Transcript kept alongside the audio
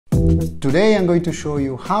Today I'm going to show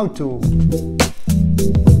you how to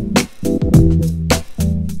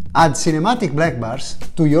add cinematic black bars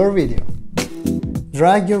to your video.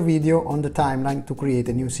 Drag your video on the timeline to create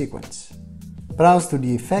a new sequence. Browse to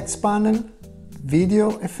the Effects panel,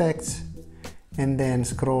 Video Effects, and then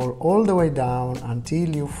scroll all the way down until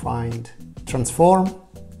you find Transform,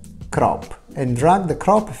 Crop, and drag the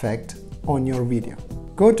crop effect on your video.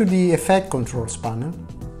 Go to the Effect Controls panel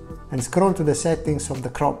and scroll to the settings of the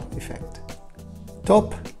crop effect.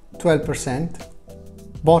 Top 12%,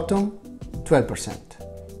 bottom 12%.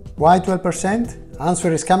 Why 12%?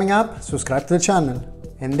 Answer is coming up, subscribe to the channel.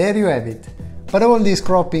 And there you have it. But all this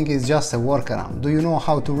cropping is just a workaround. Do you know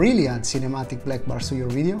how to really add cinematic black bars to your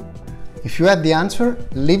video? If you have the answer,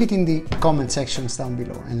 leave it in the comment sections down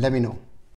below and let me know.